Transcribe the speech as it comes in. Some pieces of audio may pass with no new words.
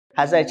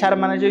As a HR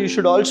manager, you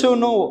should also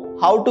know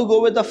how to go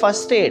with the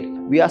first aid.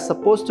 We are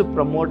supposed to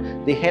promote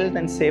the health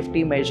and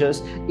safety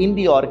measures in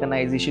the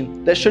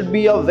organization. There should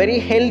be a very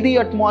healthy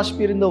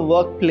atmosphere in the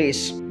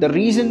workplace. The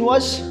reason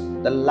was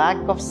the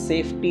lack of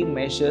safety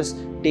measures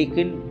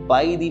taken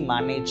by the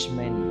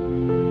management.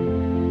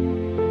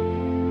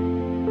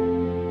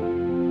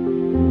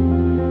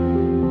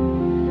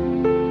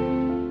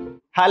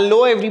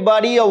 Hello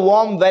everybody, a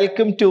warm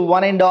welcome to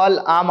one and all.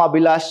 I'm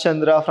Abhilash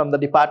from the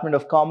Department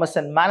of Commerce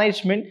and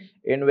Management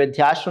in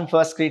Vidhyaashram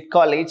First Grade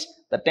College,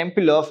 the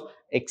Temple of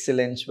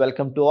Excellence.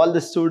 Welcome to all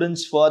the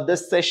students for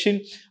this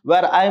session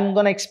where I'm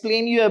going to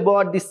explain you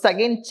about the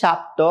second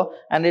chapter,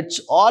 and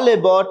it's all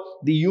about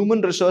the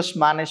Human Resource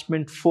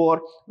Management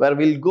 4, where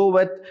we'll go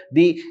with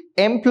the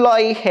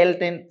employee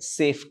health and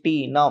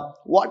safety. Now,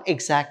 what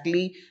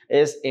exactly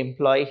is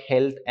employee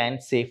health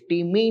and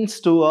safety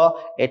means to a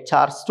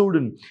HR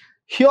student?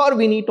 Here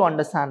we need to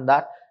understand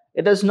that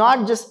it is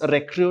not just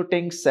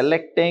recruiting,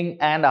 selecting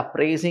and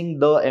appraising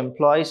the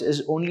employees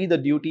is only the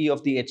duty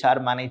of the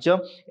HR manager.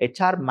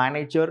 HR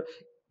manager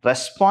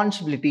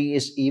responsibility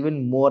is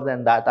even more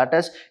than that. That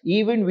is,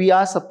 even we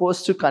are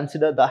supposed to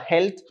consider the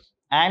health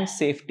and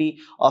safety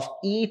of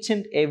each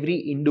and every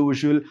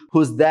individual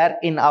who's there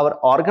in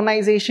our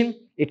organization.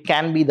 It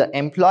can be the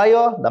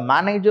employer, the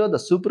manager, the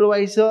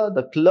supervisor,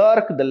 the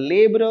clerk, the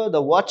laborer,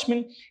 the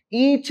watchman,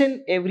 each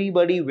and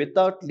everybody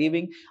without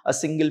leaving a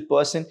single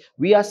person.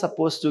 We are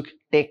supposed to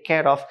take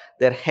care of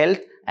their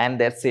health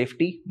and their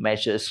safety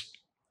measures.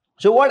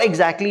 So what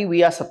exactly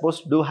we are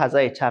supposed to do as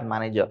a HR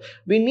manager?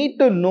 We need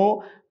to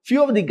know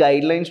few of the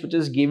guidelines which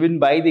is given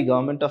by the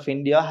government of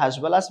India, as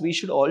well as we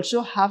should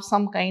also have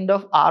some kind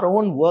of our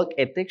own work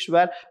ethics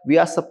where we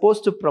are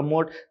supposed to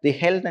promote the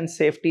health and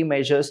safety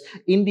measures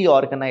in the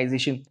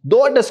organization.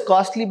 Though it is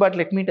costly, but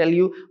let me tell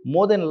you,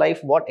 more than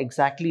life, what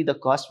exactly the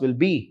cost will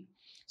be.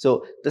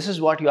 So this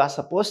is what you are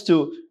supposed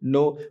to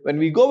know when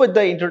we go with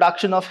the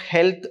introduction of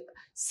health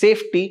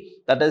safety.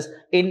 That is,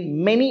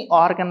 in many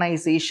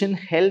organizations,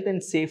 health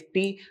and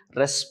safety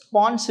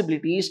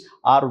responsibilities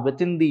are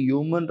within the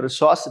human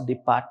resource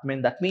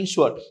department. That means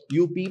what?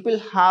 You people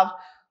have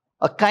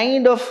a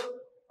kind of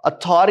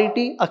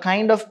authority, a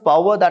kind of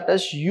power, that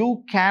is,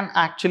 you can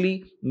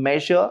actually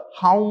measure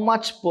how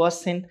much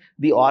percent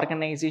the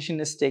organization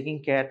is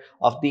taking care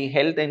of the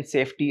health and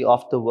safety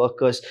of the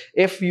workers.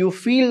 If you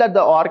feel that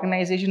the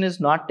organization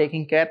is not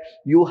taking care,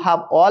 you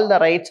have all the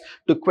rights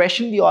to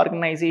question the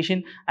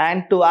organization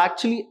and to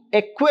actually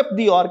equip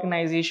the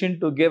organization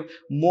to give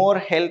more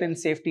health and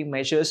safety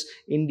measures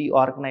in the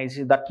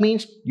organization. That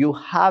means you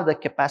have the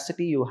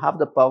capacity, you have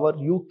the power,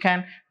 you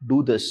can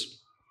do this.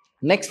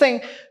 Next thing,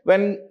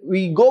 when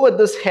we go with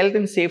this health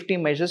and safety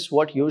measures,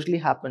 what usually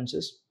happens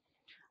is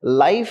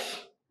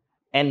life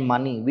and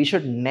money, we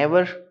should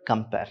never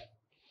compare.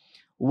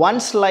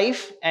 One's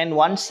life and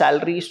one's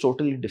salary is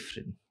totally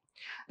different.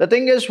 The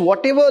thing is,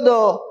 whatever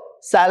the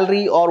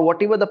salary or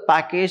whatever the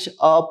package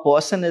a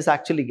person is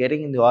actually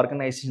getting in the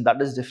organization,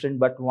 that is different.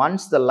 But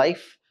once the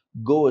life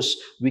goes,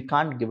 we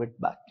can't give it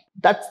back.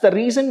 That's the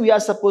reason we are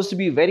supposed to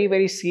be very,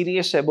 very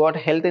serious about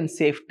health and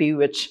safety,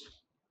 which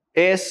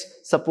is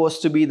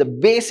supposed to be the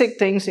basic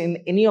things in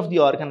any of the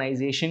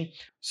organization.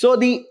 So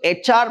the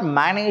HR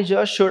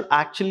manager should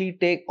actually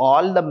take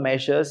all the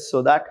measures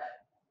so that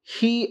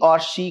he or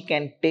she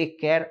can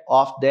take care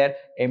of their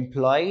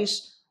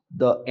employees,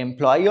 the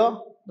employer,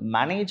 the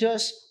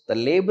managers, the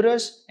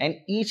laborers, and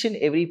each and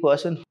every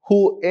person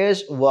who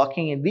is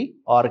working in the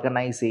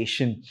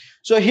organization.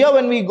 So here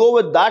when we go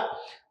with that,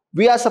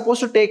 we are supposed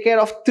to take care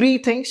of three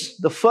things.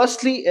 The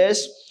firstly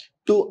is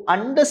to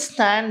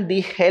understand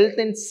the health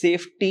and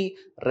safety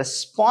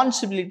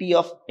responsibility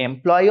of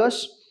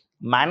employers,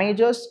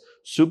 managers,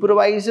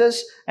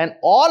 supervisors, and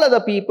all other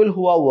people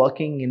who are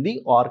working in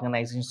the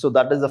organization. So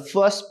that is the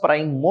first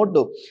prime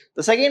motto.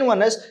 The second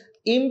one is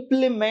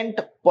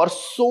implement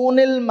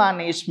personnel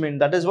management.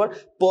 That is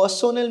what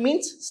personnel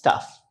means: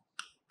 staff.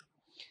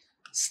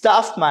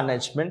 Staff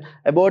management,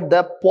 about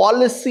the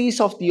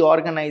policies of the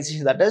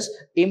organization, that is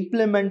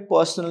implement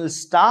personal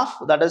staff,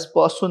 that is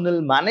personnel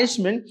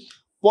management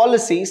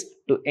policies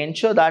to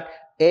ensure that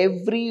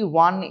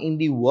everyone in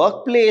the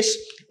workplace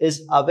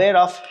is aware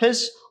of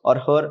his or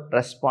her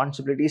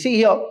responsibility. See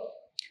here,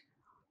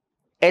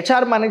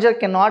 HR manager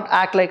cannot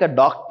act like a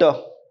doctor,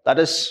 that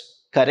is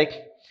correct,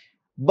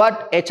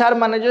 but HR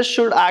managers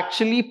should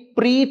actually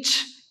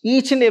preach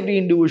each and every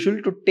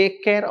individual to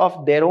take care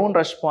of their own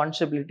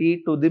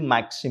responsibility to the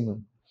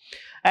maximum.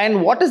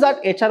 And what is that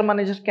HR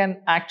manager can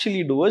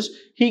actually do is,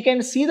 he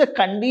can see the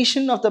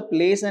condition of the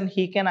place and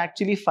he can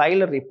actually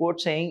file a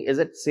report saying, is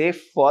it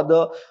safe for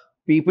the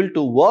people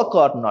to work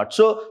or not?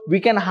 So we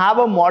can have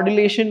a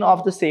modulation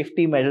of the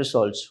safety measures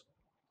also.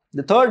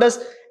 The third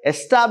is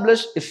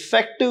establish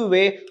effective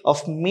way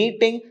of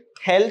meeting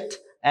health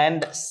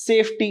and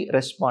safety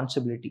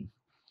responsibility.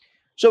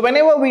 So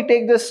whenever we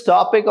take this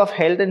topic of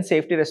health and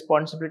safety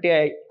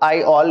responsibility,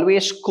 I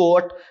always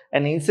quote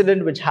an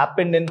incident which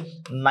happened in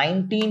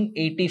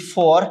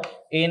 1984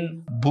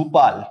 in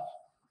Bhopal.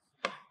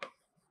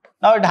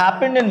 Now it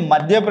happened in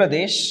Madhya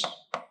Pradesh,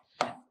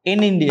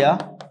 in India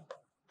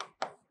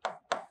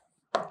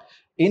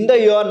in the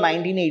year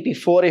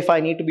 1984, if I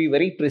need to be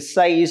very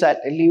precise, I'll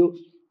tell you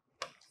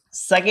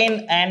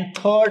 2nd and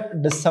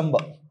 3rd December.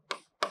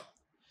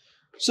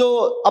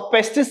 So a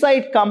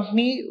pesticide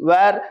company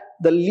where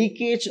the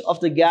leakage of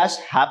the gas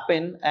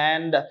happened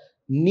and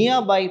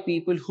nearby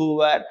people who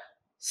were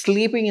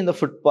sleeping in the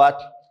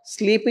footpath,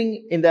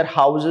 sleeping in their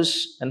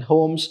houses and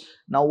homes.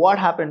 Now what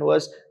happened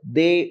was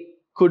they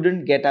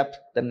couldn't get up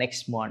the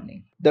next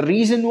morning. The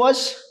reason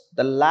was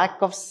the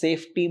lack of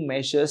safety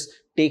measures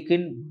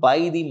taken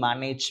by the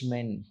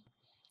management.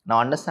 Now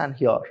understand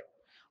here,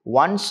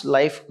 once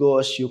life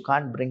goes, you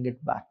can't bring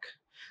it back.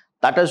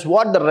 That is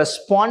what the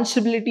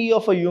responsibility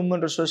of a human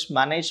resource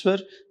manager,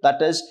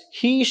 that is,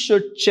 he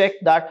should check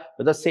that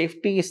whether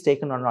safety is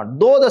taken or not.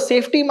 Though the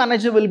safety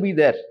manager will be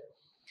there.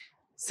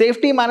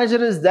 Safety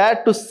manager is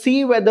there to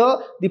see whether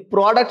the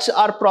products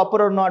are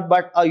proper or not,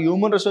 but a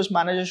human resource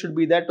manager should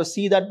be there to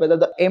see that whether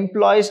the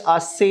employees are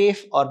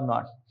safe or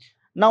not.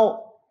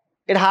 Now,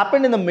 it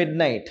happened in the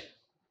midnight.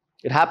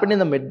 It happened in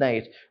the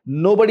midnight.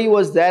 Nobody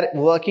was there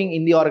working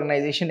in the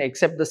organization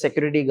except the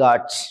security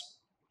guards.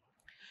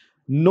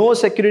 No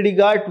security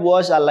guard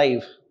was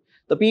alive.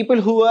 The people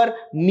who were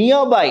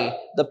nearby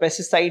the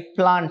pesticide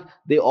plant,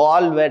 they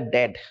all were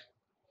dead.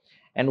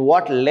 And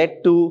what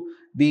led to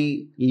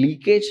the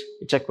leakage?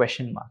 It's a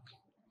question mark.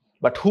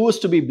 But who is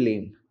to be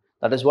blamed?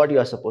 That is what you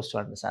are supposed to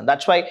understand.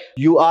 That's why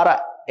you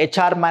are a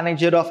HR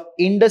manager of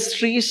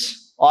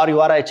industries or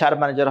you are a HR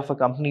manager of a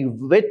company,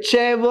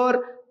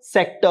 whichever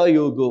sector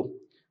you go.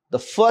 The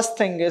first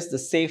thing is the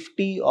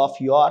safety of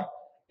your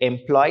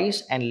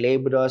employees and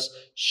laborers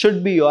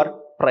should be your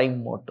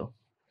prime motto.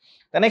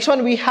 The next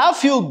one, we have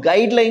few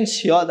guidelines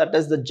here, that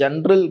is the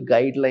general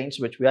guidelines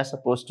which we are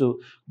supposed to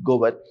go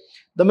with.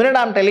 The minute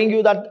I'm telling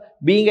you that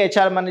being a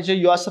HR manager,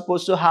 you are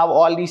supposed to have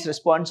all these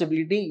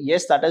responsibility.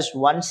 Yes, that is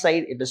one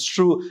side, it is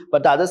true.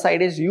 But the other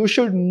side is you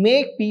should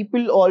make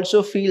people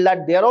also feel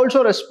that they are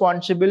also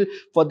responsible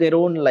for their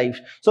own life.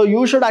 So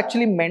you should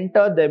actually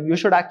mentor them. You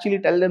should actually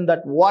tell them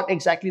that what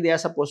exactly they are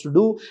supposed to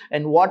do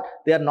and what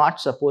they are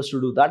not supposed to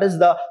do. That is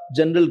the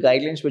general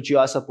guidelines which you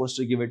are supposed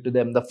to give it to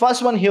them. The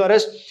first one here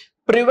is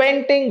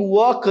preventing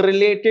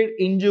work-related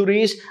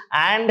injuries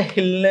and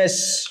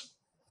illness.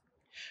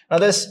 Now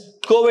this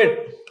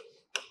COVID,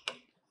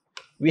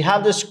 we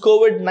have this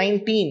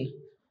COVID-19.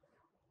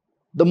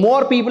 The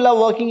more people are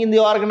working in the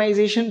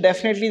organization,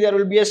 definitely there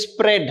will be a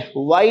spread,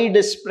 wide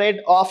spread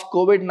of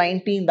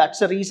COVID-19. That's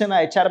the reason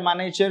a HR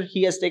manager,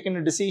 he has taken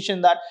a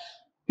decision that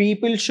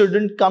people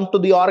shouldn't come to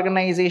the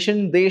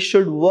organization. They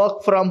should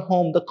work from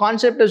home. The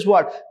concept is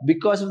what?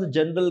 Because of the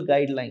general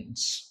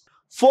guidelines.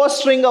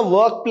 Fostering a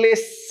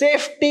workplace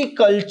safety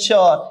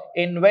culture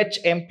in which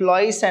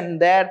employees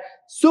and their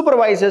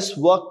supervisors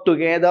work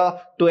together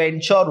to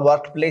ensure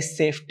workplace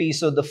safety.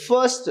 So the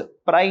first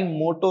prime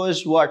motto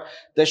is what?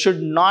 There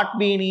should not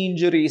be any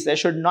injuries. There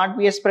should not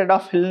be a spread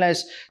of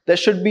illness. There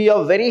should be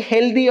a very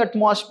healthy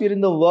atmosphere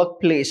in the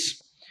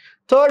workplace.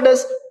 Third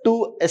is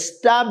to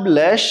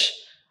establish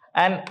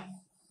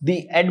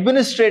the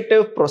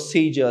administrative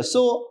procedure.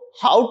 So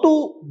how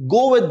to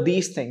go with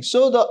these things?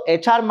 So the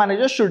HR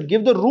manager should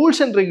give the rules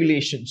and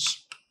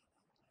regulations.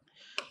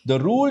 The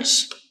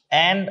rules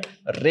and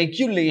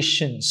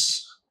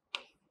regulations.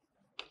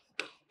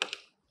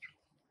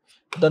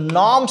 The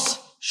norms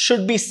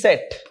should be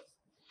set.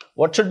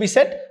 What should be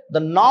set?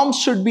 The norms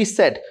should be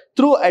set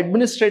through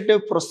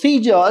administrative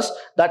procedures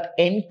that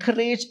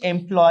encourage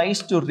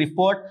employees to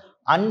report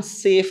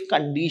unsafe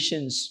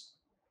conditions.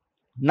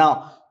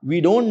 Now, we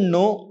don't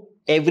know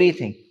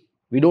everything.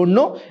 We don't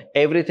know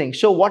everything.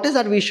 So what is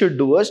that we should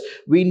do is,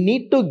 we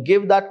need to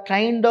give that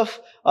kind of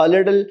a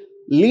little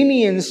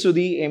lenience to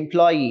the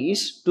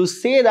employees to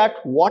say that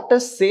what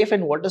is safe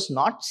and what is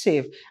not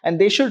safe. And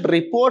they should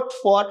report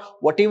for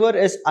whatever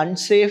is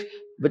unsafe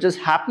which is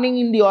happening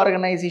in the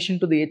organization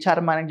to the HR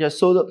manager.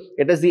 So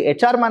it is the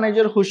HR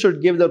manager who should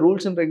give the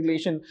rules and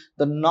regulation,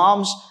 the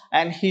norms,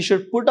 and he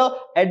should put a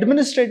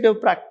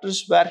administrative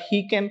practice where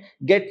he can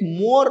get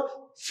more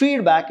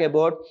feedback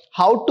about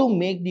how to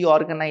make the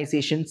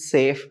organization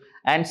safe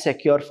and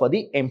secure for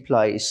the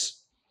employees.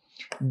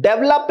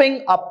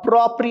 Developing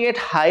appropriate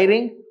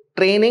hiring,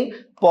 training,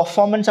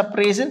 performance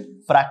appraisal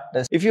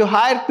practice. If you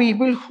hire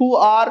people who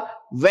are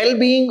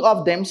well-being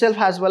of themselves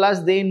as well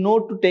as they know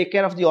to take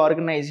care of the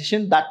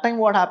organization, that time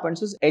what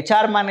happens is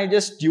HR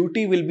manager's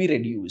duty will be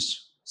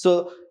reduced.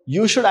 So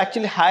you should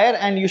actually hire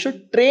and you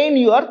should train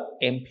your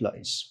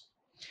employees.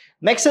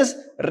 Next is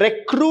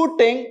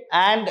recruiting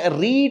and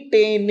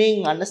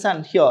retaining.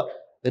 Understand here,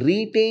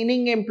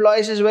 retaining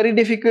employees is very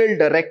difficult.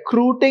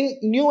 Recruiting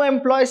new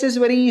employees is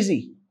very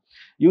easy.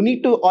 You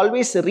need to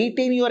always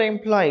retain your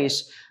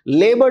employees.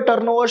 Labor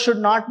turnover should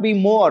not be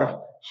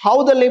more.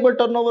 How the labor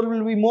turnover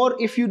will be more?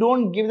 If you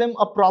don't give them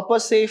a proper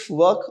safe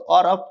work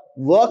or a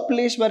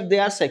workplace where they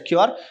are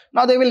secure,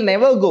 now they will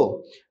never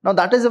go. Now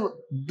that is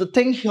the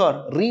thing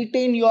here.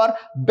 Retain your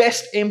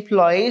best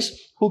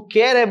employees who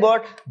care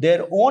about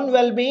their own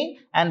well-being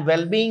and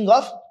well-being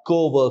of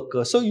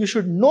co-workers. So you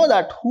should know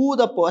that who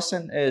the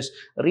person is.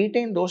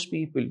 Retain those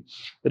people.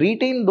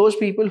 Retain those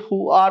people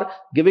who are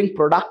giving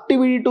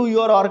productivity to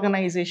your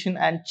organization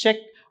and check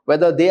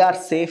whether they are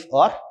safe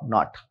or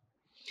not.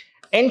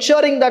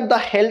 Ensuring that the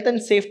health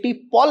and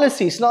safety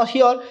policies. Now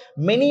here,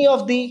 many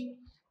of the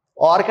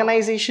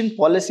organization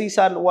policies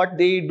are what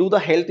they do, the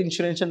health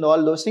insurance and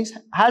all those things.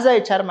 As a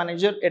HR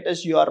manager, it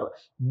is your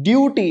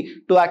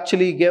duty to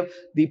actually give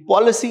the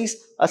policies,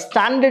 a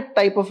standard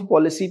type of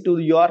policy to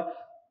your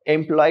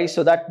employees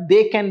so that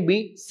they can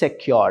be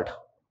secured.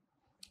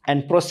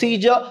 And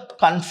procedure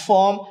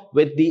conform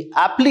with the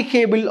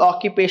applicable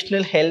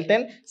occupational health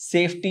and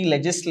safety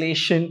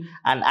legislation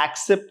and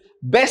accept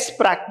best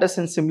practice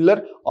in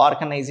similar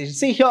organizations.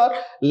 See here,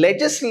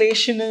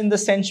 legislation in the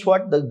sense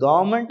what the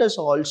government is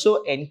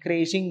also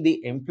encouraging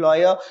the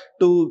employer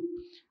to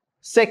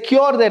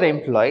secure their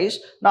employees.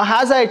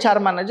 Now, as a HR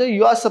manager,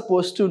 you are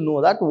supposed to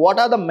know that what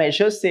are the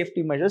measures,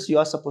 safety measures you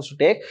are supposed to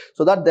take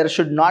so that there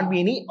should not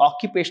be any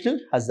occupational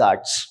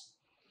hazards.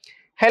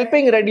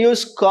 Helping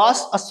reduce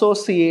costs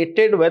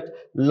associated with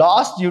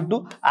loss due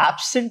to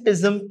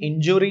absenteeism,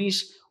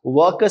 injuries,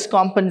 workers'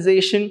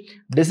 compensation,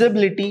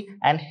 disability,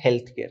 and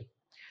healthcare.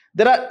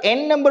 There are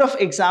n number of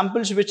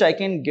examples which I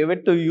can give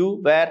it to you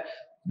where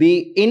the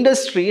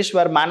industries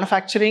where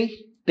manufacturing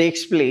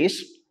takes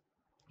place,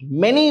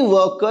 many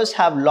workers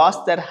have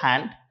lost their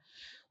hand,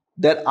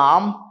 their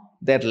arm,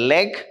 their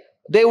leg.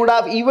 They would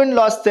have even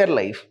lost their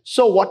life.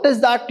 So what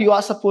is that you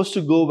are supposed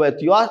to go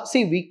with?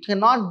 We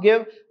cannot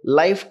give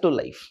life to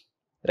life,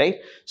 right?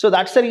 So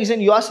that's the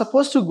reason you are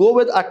supposed to go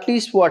with at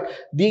least what?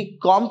 The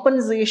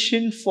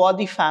compensation for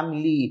the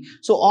family.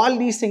 So all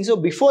these things. So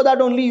before that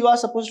only you are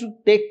supposed to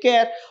take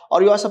care,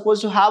 or you are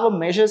supposed to have a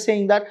measure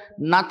saying that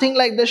nothing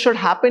like this should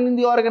happen in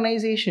the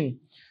organization.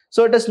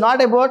 So it is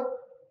not about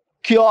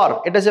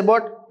cure. It is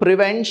about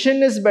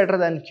prevention is better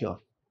than cure.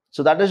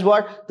 So that is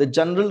what the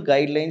general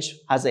guidelines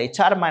as a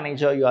HR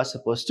manager you are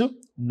supposed to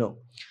know.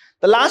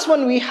 The last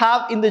one we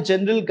have in the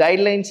general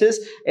guidelines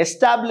is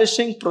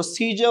establishing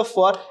procedure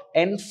for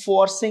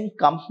enforcing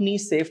company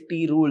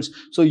safety rules.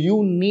 So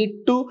you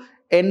need to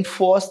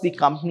enforce the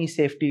company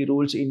safety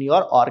rules in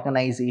your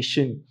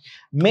organization.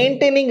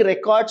 Maintaining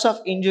records of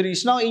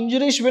injuries. Now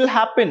injuries will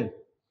happen.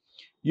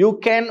 You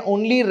can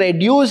only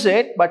reduce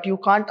it, but you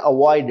can't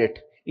avoid it.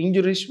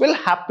 Injuries will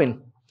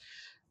happen.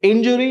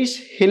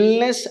 Injuries,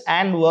 illness,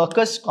 and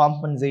workers'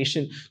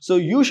 compensation. So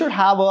you should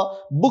have a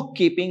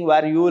bookkeeping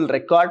where you will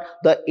record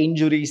the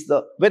injuries,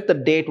 with the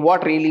date,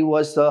 what really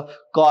was the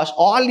cause.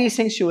 All these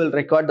things you will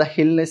record, the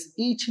illness,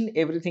 each and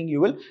everything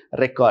you will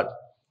record.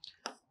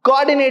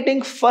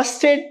 Coordinating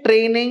first aid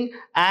training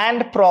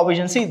and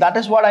provision. See, that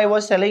is what I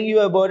was telling you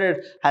about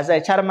it. As a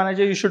HR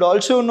manager, you should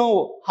also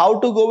know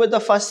how to go with the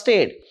first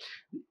aid.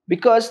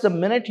 Because the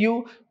minute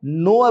you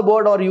know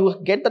about, or you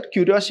get that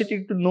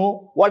curiosity to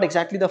know what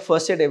exactly the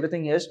first aid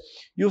everything is,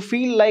 you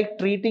feel like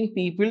treating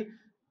people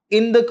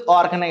in the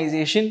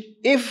organization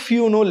if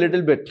you know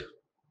little bit.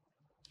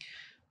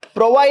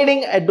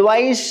 Providing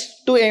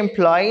advice to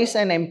employees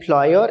and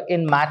employer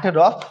in matter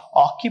of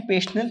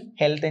occupational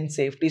health and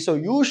safety. So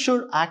you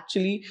should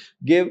actually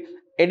give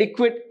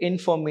adequate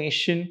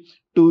information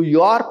to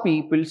your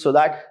people so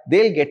that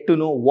they'll get to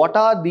know what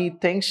are the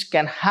things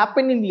can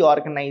happen in the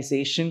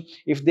organization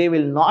if they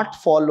will not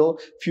follow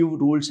few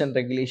rules and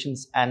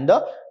regulations and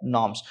the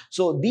norms.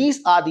 So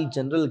these are the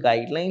general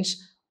guidelines.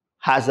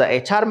 As a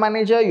HR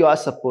manager, you are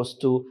supposed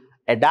to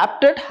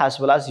adapt it, as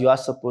well as you are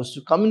supposed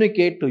to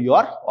communicate to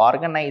your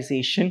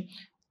organization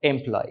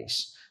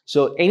employees.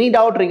 So any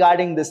doubt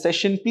regarding this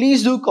session,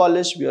 please do call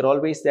us. We are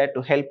always there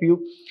to help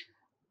you.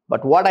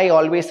 But what I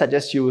always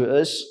suggest you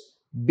is,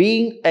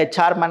 being a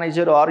HR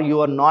manager or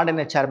you are not an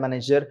HR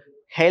manager,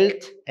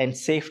 health and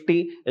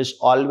safety is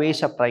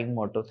always a prime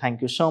motto.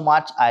 Thank you so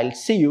much. I'll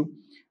see you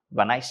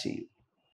when I see you.